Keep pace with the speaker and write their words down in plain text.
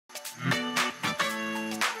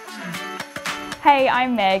Hey,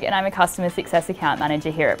 I'm Meg and I'm a Customer Success Account Manager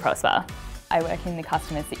here at Prospa. I work in the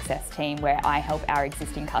Customer Success team where I help our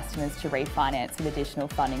existing customers to refinance with additional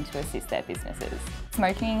funding to assist their businesses.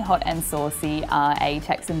 Smokin Hot and Saucy are a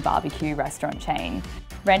Texan barbecue restaurant chain.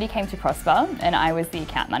 Randy came to Prospa and I was the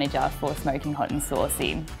account manager for Smokin Hot and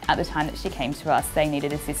Saucy. At the time that she came to us, they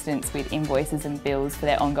needed assistance with invoices and bills for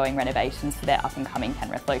their ongoing renovations for their up-and-coming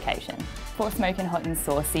Penrith location. For Smokin Hot and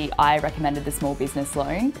Saucy, I recommended the small business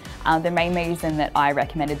loan. The main reason that I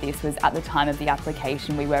recommended this was at the time of the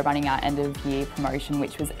application, we were running our end of year promotion,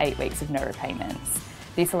 which was 8 weeks of no repayments.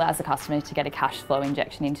 This allows the customer to get a cash flow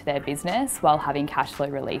injection into their business while having cash flow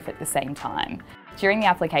relief at the same time. During the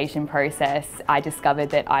application process, I discovered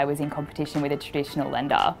that I was in competition with a traditional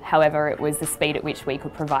lender. However, it was the speed at which we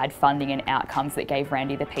could provide funding and outcomes that gave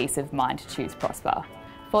Randy the peace of mind to choose Prospa.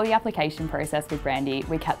 For the application process with Randy,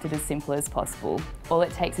 we kept it as simple as possible. All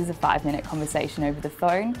it takes is a 5-minute conversation over the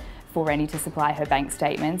phone for Randy to supply her bank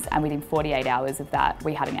statements, and within 48 hours of that,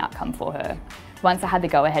 we had an outcome for her. Once I had the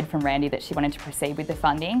go-ahead from Randy that she wanted to proceed with the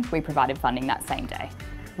funding, we provided funding that same day.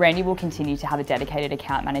 Randy will continue to have a dedicated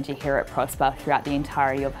account manager here at Prospa throughout the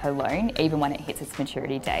entirety of her loan, even when it hits its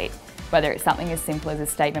maturity date. Whether it's something as simple as a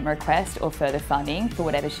statement request or further funding, for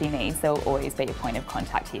whatever she needs, there will always be a point of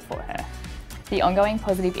contact here for her. The ongoing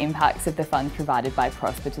positive impacts of the funds provided by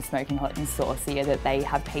Prospa to Smokin Hot and Saucy are that they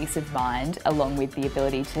have peace of mind, along with the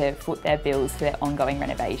ability to foot their bills for their ongoing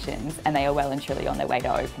renovations, and they are well and truly on their way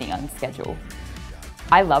to opening on schedule.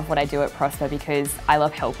 I love what I do at Prospa because I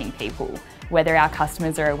love helping people. Whether our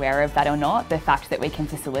customers are aware of that or not, the fact that we can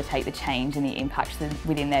facilitate the change and the impacts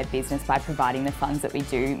within their business by providing the funds that we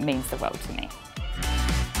do means the world to me.